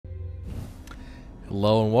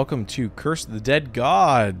Hello and welcome to Curse of the Dead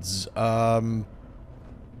Gods. I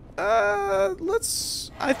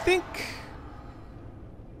think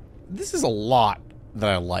this is a lot that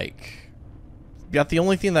I like. Yeah, the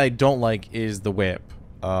only thing that I don't like is the whip.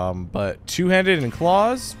 But two-handed and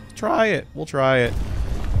claws, try it. We'll try it.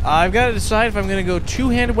 I've got to decide if I'm going to go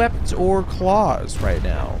two-handed weapons or claws right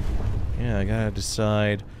now. Yeah, I gotta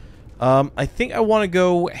decide. I think I want to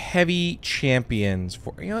go heavy champions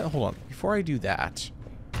for... You know what? Hold on. Before I do that,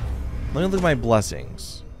 let me look at my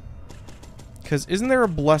blessings. Because isn't there a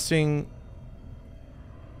blessing...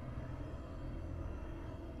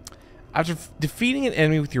 After defeating an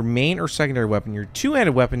enemy with your main or secondary weapon, your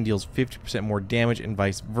two-handed weapon deals 50% more damage and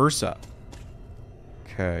vice versa.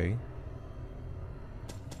 Okay.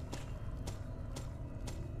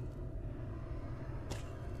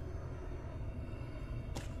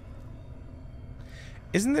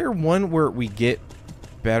 Isn't there one where we get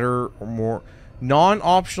better or more...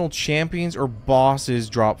 Non-optional champions or bosses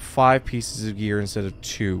drop 5 pieces of gear instead of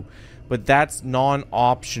 2. But that's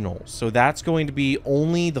non-optional. So that's going to be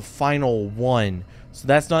only the final one. So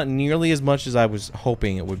that's not nearly as much as I was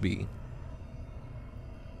hoping it would be.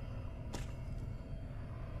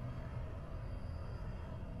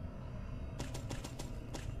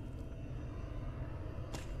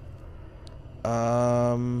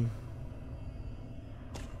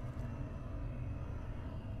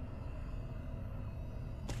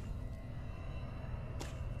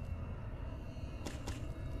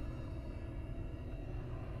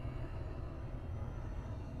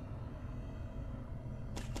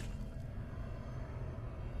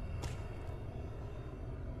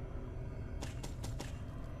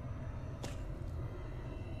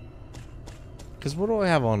 Because what do I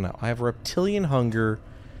have on now? I have Reptilian Hunger,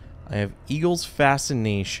 I have Eagle's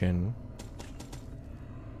Fascination,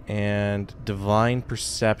 and Divine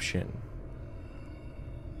Perception.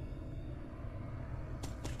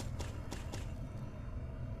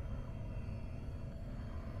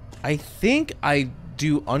 I think I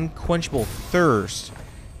do Unquenchable Thirst,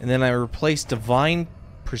 and then I replace Divine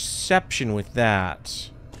Perception with that.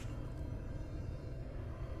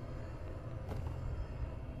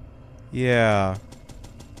 Yeah.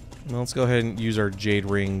 Well, let's go ahead and use our jade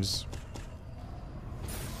rings.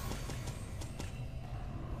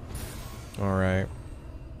 Alright.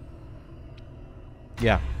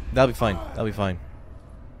 Yeah, that'll be fine. That'll be fine.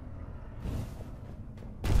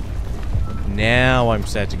 Now I'm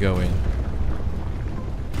set to go in.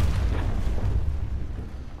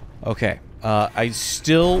 Okay. I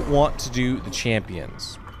still want to do the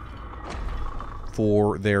champions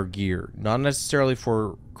for their gear. Not necessarily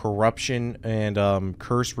for corruption and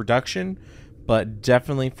curse reduction, but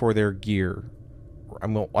definitely for their gear. I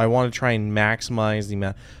want to try and maximize the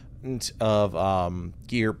amount of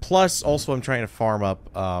gear. Plus, also I'm trying to farm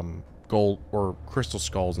up gold or crystal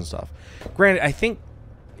skulls and stuff. Granted, I think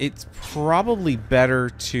it's probably better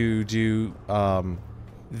to do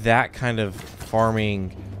that kind of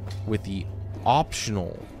farming with the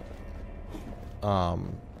optional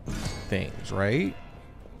things, right?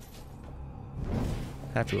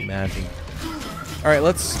 Have to imagine. Alright,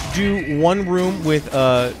 let's do one room with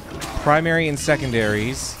primary and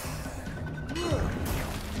secondaries.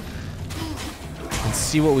 And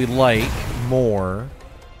see what we like more.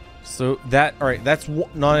 So that, alright, that's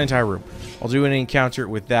not an entire room. I'll do an encounter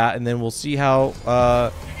with that, and then we'll see how,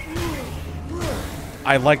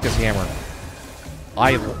 I like this hammer.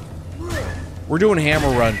 We're doing a hammer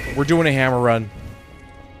run. We're doing a hammer run.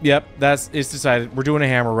 Yep, it's decided. We're doing a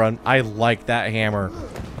hammer run. I like that hammer.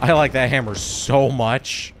 I like that hammer so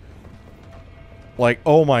much. Like,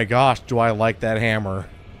 oh my gosh, do I like that hammer.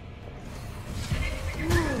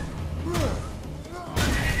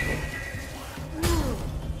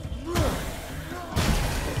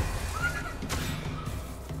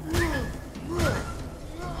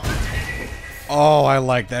 Oh, I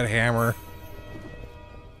like that hammer.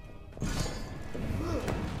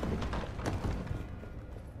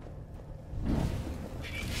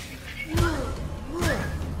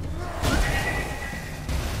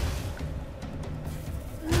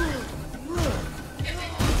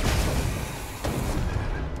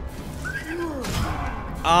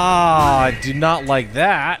 Ah, I did not like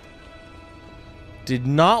that. Did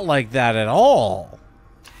not like that at all.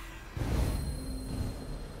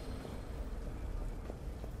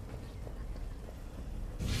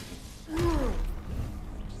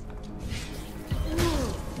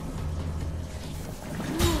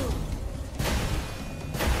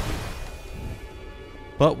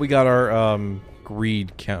 But we got our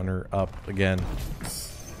greed counter up again.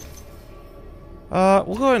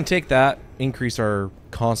 We'll go ahead and take that. Increase our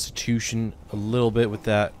Constitution a little bit with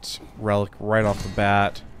that relic right off the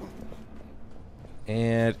bat.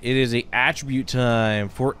 And it is a attribute time.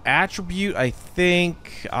 For attribute, I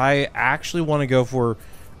think I actually want to go for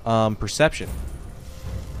perception.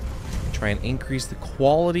 Try and increase the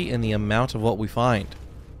quality and the amount of what we find.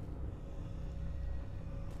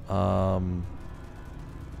 I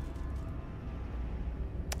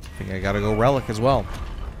think I gotta go relic as well.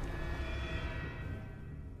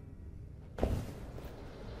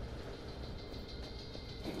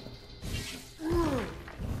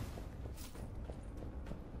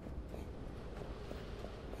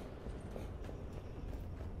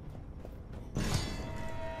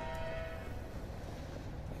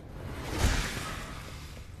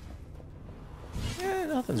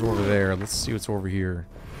 Nothing's over there. Let's see what's over here.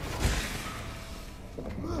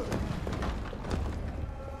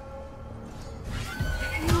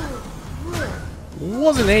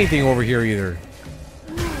 Wasn't anything over here either.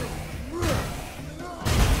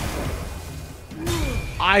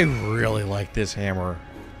 I really like this hammer.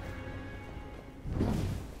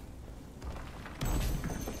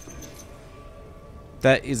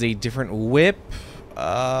 That is a different whip.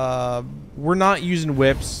 We're not using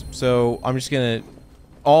whips, so I'm just gonna...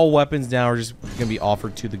 All weapons now are just gonna be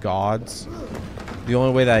offered to the gods. The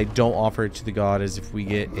only way that I don't offer it to the god is if we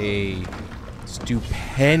get a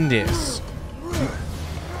stupendous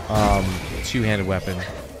two-handed weapon.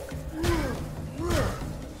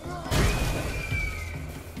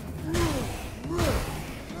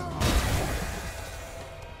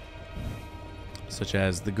 Such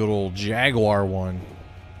as the good old Jaguar one.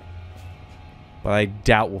 But I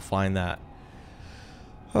doubt we'll find that.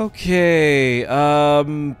 Okay,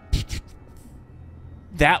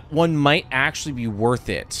 that one might actually be worth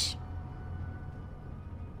it.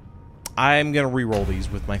 I'm gonna re-roll these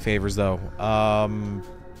with my favors, though.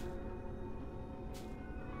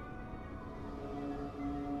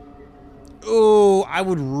 Oh, I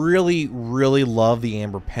would really, really love the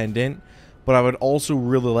Amber Pendant, but I would also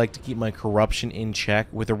really like to keep my corruption in check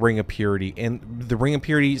with a Ring of Purity. And the Ring of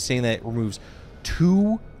Purity is saying that it removes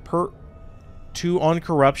 2 on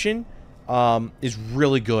corruption is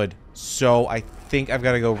really good. So I think I've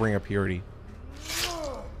got to go Ring of Purity.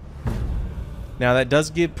 Now that does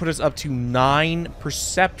put us up to 9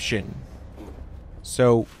 perception.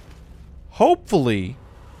 So hopefully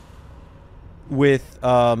with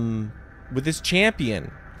this champion,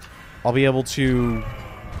 I'll be able to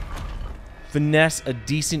finesse a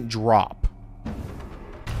decent drop.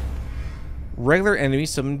 Regular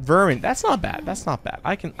enemies, some vermin. That's not bad. That's not bad.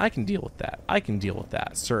 I can deal with that. I can deal with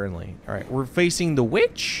that, certainly. Alright, we're facing the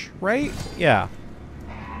witch, right? Yeah.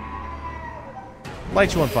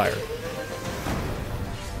 Light you on fire.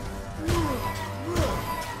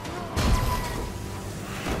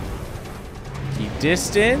 Keep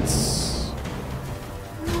distance.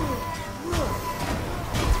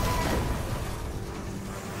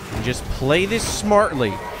 And just play this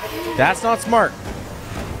smartly. That's not smart.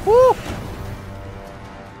 Woo!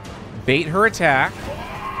 Bait her attack.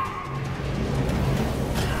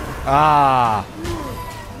 Ah.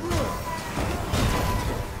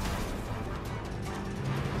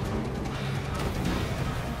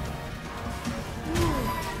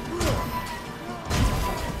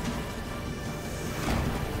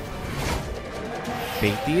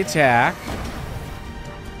 Bait the attack.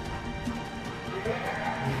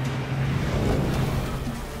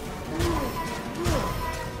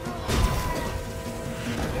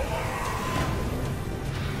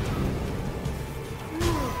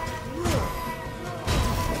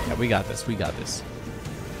 We got this. We got this.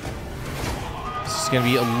 This is going to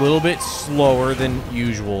be a little bit slower than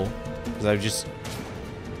usual. Because I've just...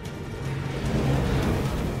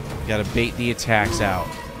 got to bait the attacks out.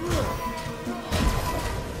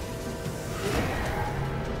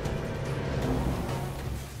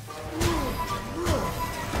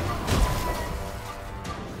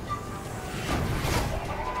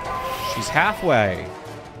 She's halfway.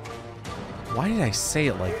 Why did I say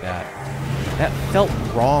it like that? That felt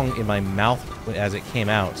wrong in my mouth as it came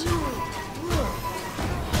out.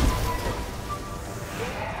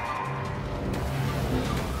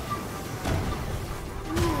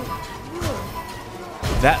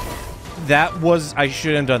 That was... I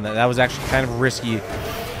shouldn't have done that. That was actually kind of risky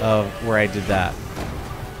of where I did that.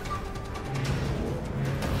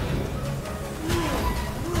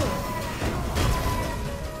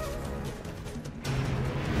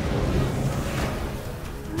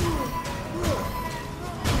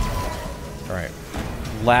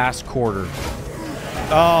 Last quarter.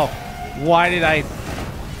 Oh, why did I...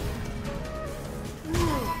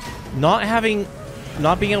 Not having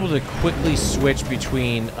not being able to quickly switch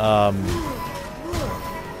between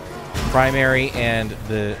primary and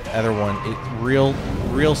the other one, it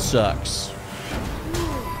real sucks.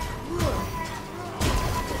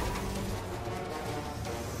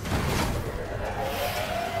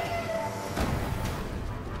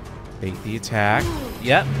 Bait the attack.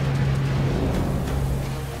 Yep.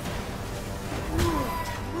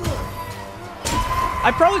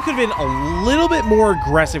 I probably could have been a little bit more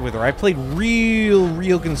aggressive with her. I played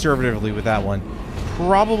real conservatively with that one.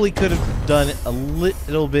 Probably could have done a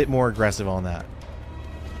little bit more aggressive on that.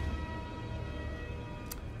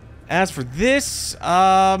 As for this,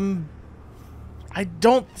 I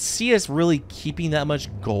don't see us really keeping that much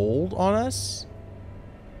gold on us.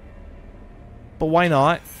 But why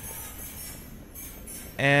not?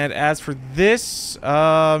 And as for this,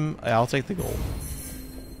 I'll take the gold.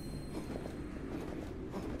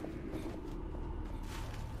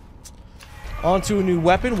 Onto a new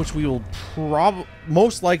weapon, which we will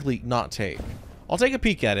most likely not take. I'll take a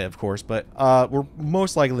peek at it, of course, but we're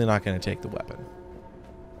most likely not going to take the weapon.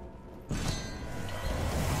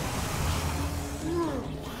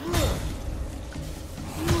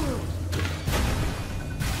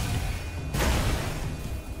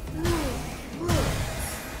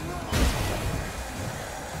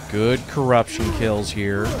 Good corruption kills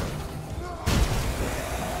here.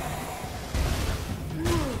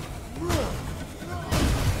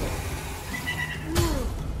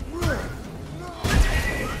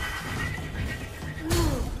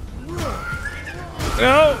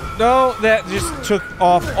 No, that just took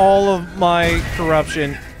off all of my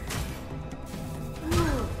corruption.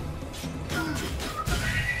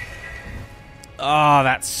 Ah,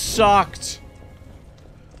 that sucked.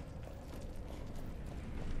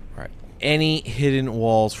 All right, any hidden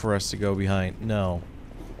walls for us to go behind? No.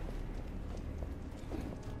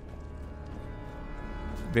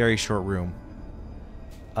 Very short room.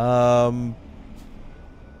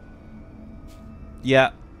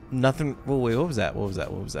 Yeah. Nothing. Whoa, wait, what was that? What was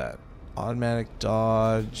that? What was that? Automatic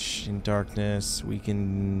dodge in darkness,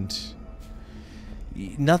 weakened.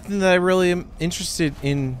 Nothing that I really am interested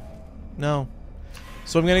in. No.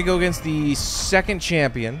 So I'm gonna go against the second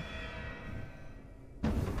champion.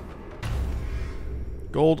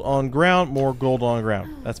 Gold on ground, more gold on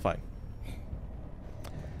ground. That's fine.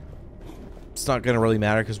 It's not gonna really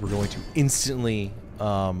matter because we're going to instantly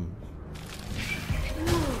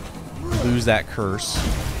lose that curse.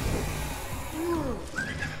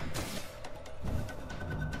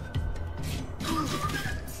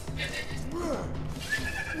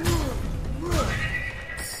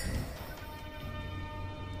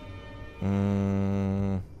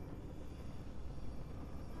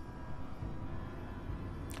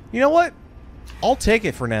 You know what? I'll take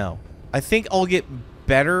it for now. I think I'll get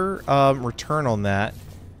better return on that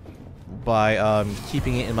by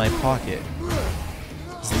keeping it in my pocket.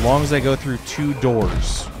 As long as I go through 2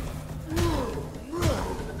 doors.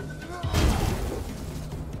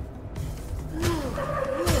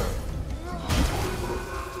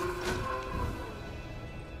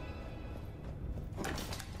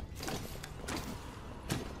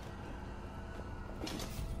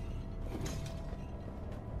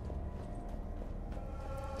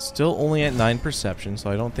 Still only at 9 perception,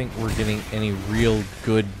 so I don't think we're getting any real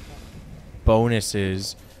good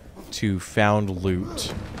bonuses to found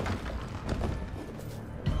loot.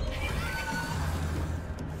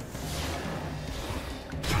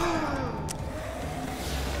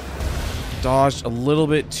 Dodged a little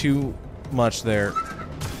bit too much there.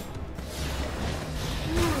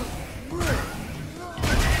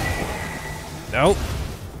 Nope.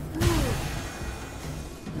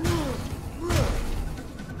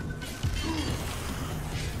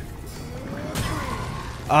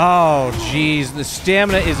 Oh, jeez. The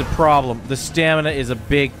stamina is a problem. The stamina is a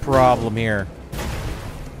big problem here.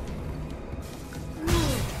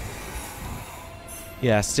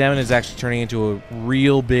 Yeah, stamina is actually turning into a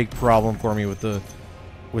real big problem for me with the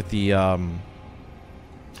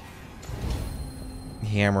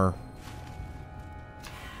hammer.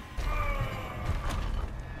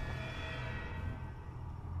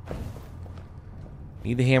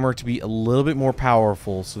 Need the hammer to be a little bit more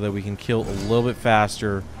powerful so that we can kill a little bit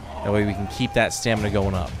faster. That way we can keep that stamina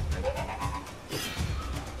going up.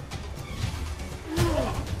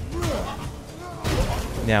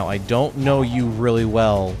 Now, I don't know you really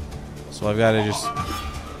well, so I've got to just...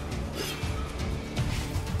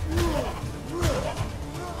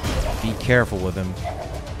 be careful with him.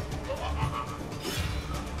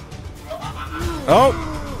 Oh!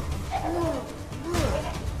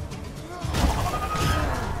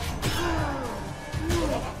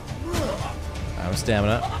 out of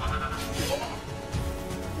stamina.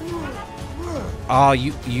 Oh,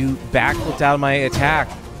 you backflipped out of my attack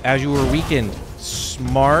as you were weakened.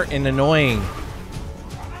 Smart and annoying.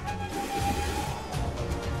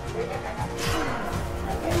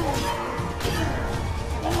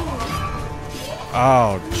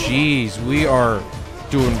 Oh, jeez. We are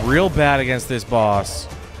doing real bad against this boss.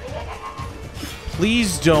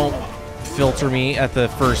 Please don't filter me at the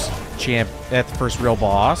first real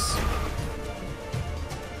boss.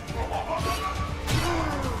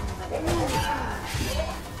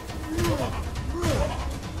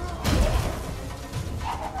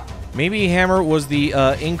 Maybe hammer was the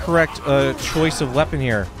incorrect choice of weapon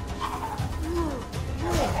here.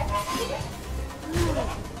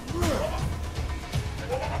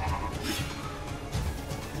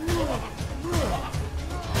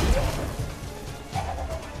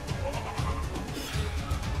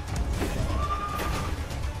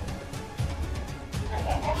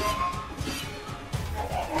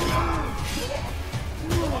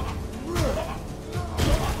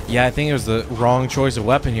 Yeah, I think it was the wrong choice of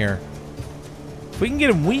weapon here. If we can get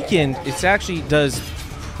him weakened, it actually does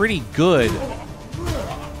pretty good.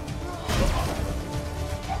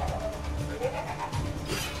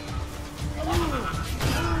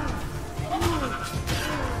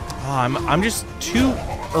 Oh, I'm just too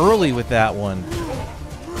early with that one.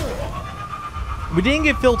 We didn't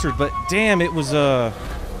get filtered, but damn, it was we're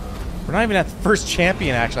not even at the first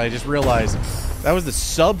champion. Actually, I just realized that was the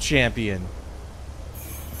sub champion.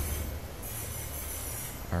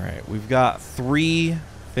 Alright, we've got 3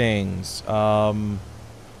 things. I mean,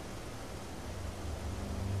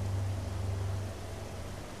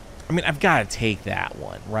 I've got to take that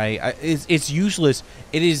one, right? It's useless.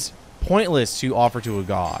 It is pointless to offer to a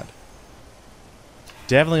god.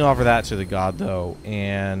 Definitely offer that to the god, though,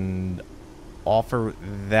 and offer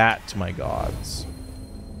that to my gods.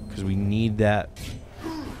 Because we need that.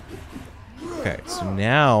 Okay, so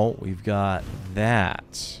now we've got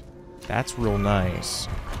that. That's real nice.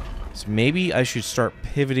 So maybe I should start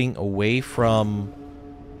pivoting away from...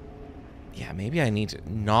 Yeah, maybe I need to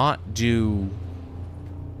not do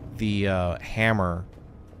the hammer.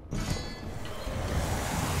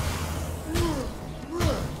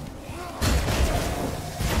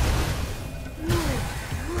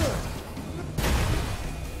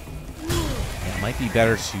 It might be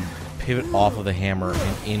better to pivot off of the hammer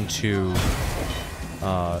and into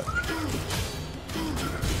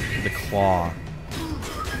the claw.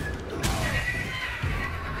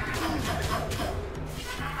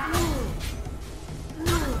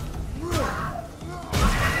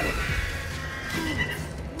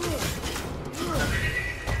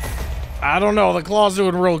 I don't know, the claw's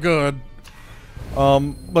doing real good.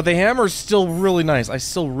 But the hammer's still really nice. I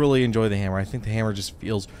still really enjoy the hammer. I think the hammer just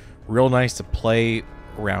feels real nice to play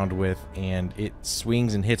around with, and it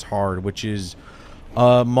swings and hits hard, which is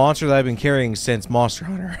a monster that I've been carrying since Monster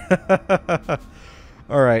Hunter.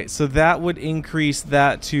 Alright, so that would increase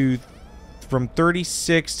that to from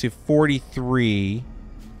 36 to 43,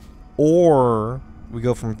 or we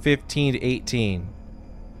go from 15 to 18.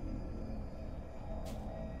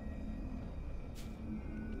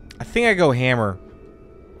 I think I go hammer.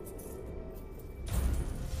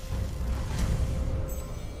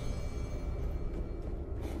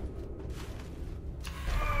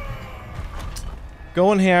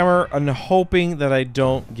 Going hammer and hoping that I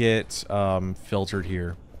don't get filtered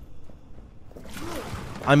here.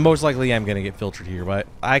 I most likely am going to get filtered here, but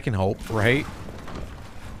I can hope, right?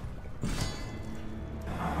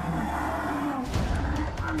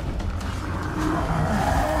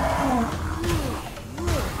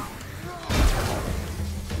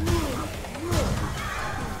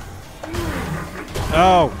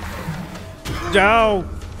 Oh! No!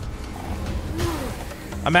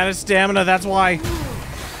 I'm out of stamina, that's why.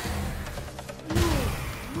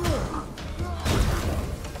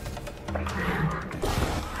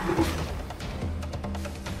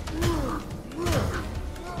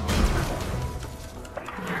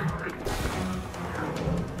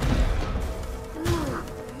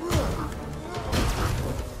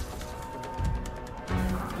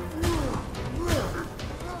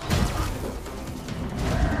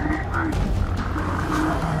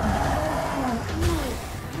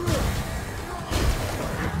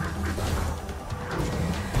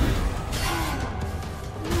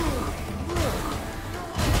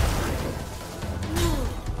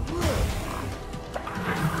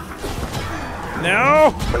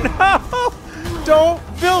 No! No! Don't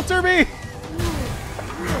filter me!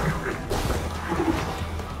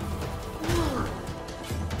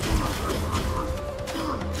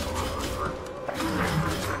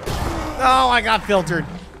 Oh, I got filtered.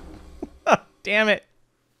 Damn it.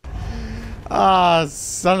 Ah,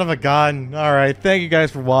 son of a gun. All right. Thank you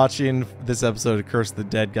guys for watching this episode of Curse of the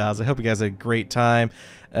Dead Gods. I hope you guys had a great time.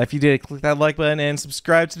 If you did, click that like button and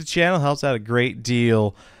subscribe to the channel. Helps out a great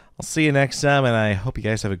deal. I'll see you next time, and I hope you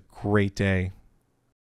guys have a great day.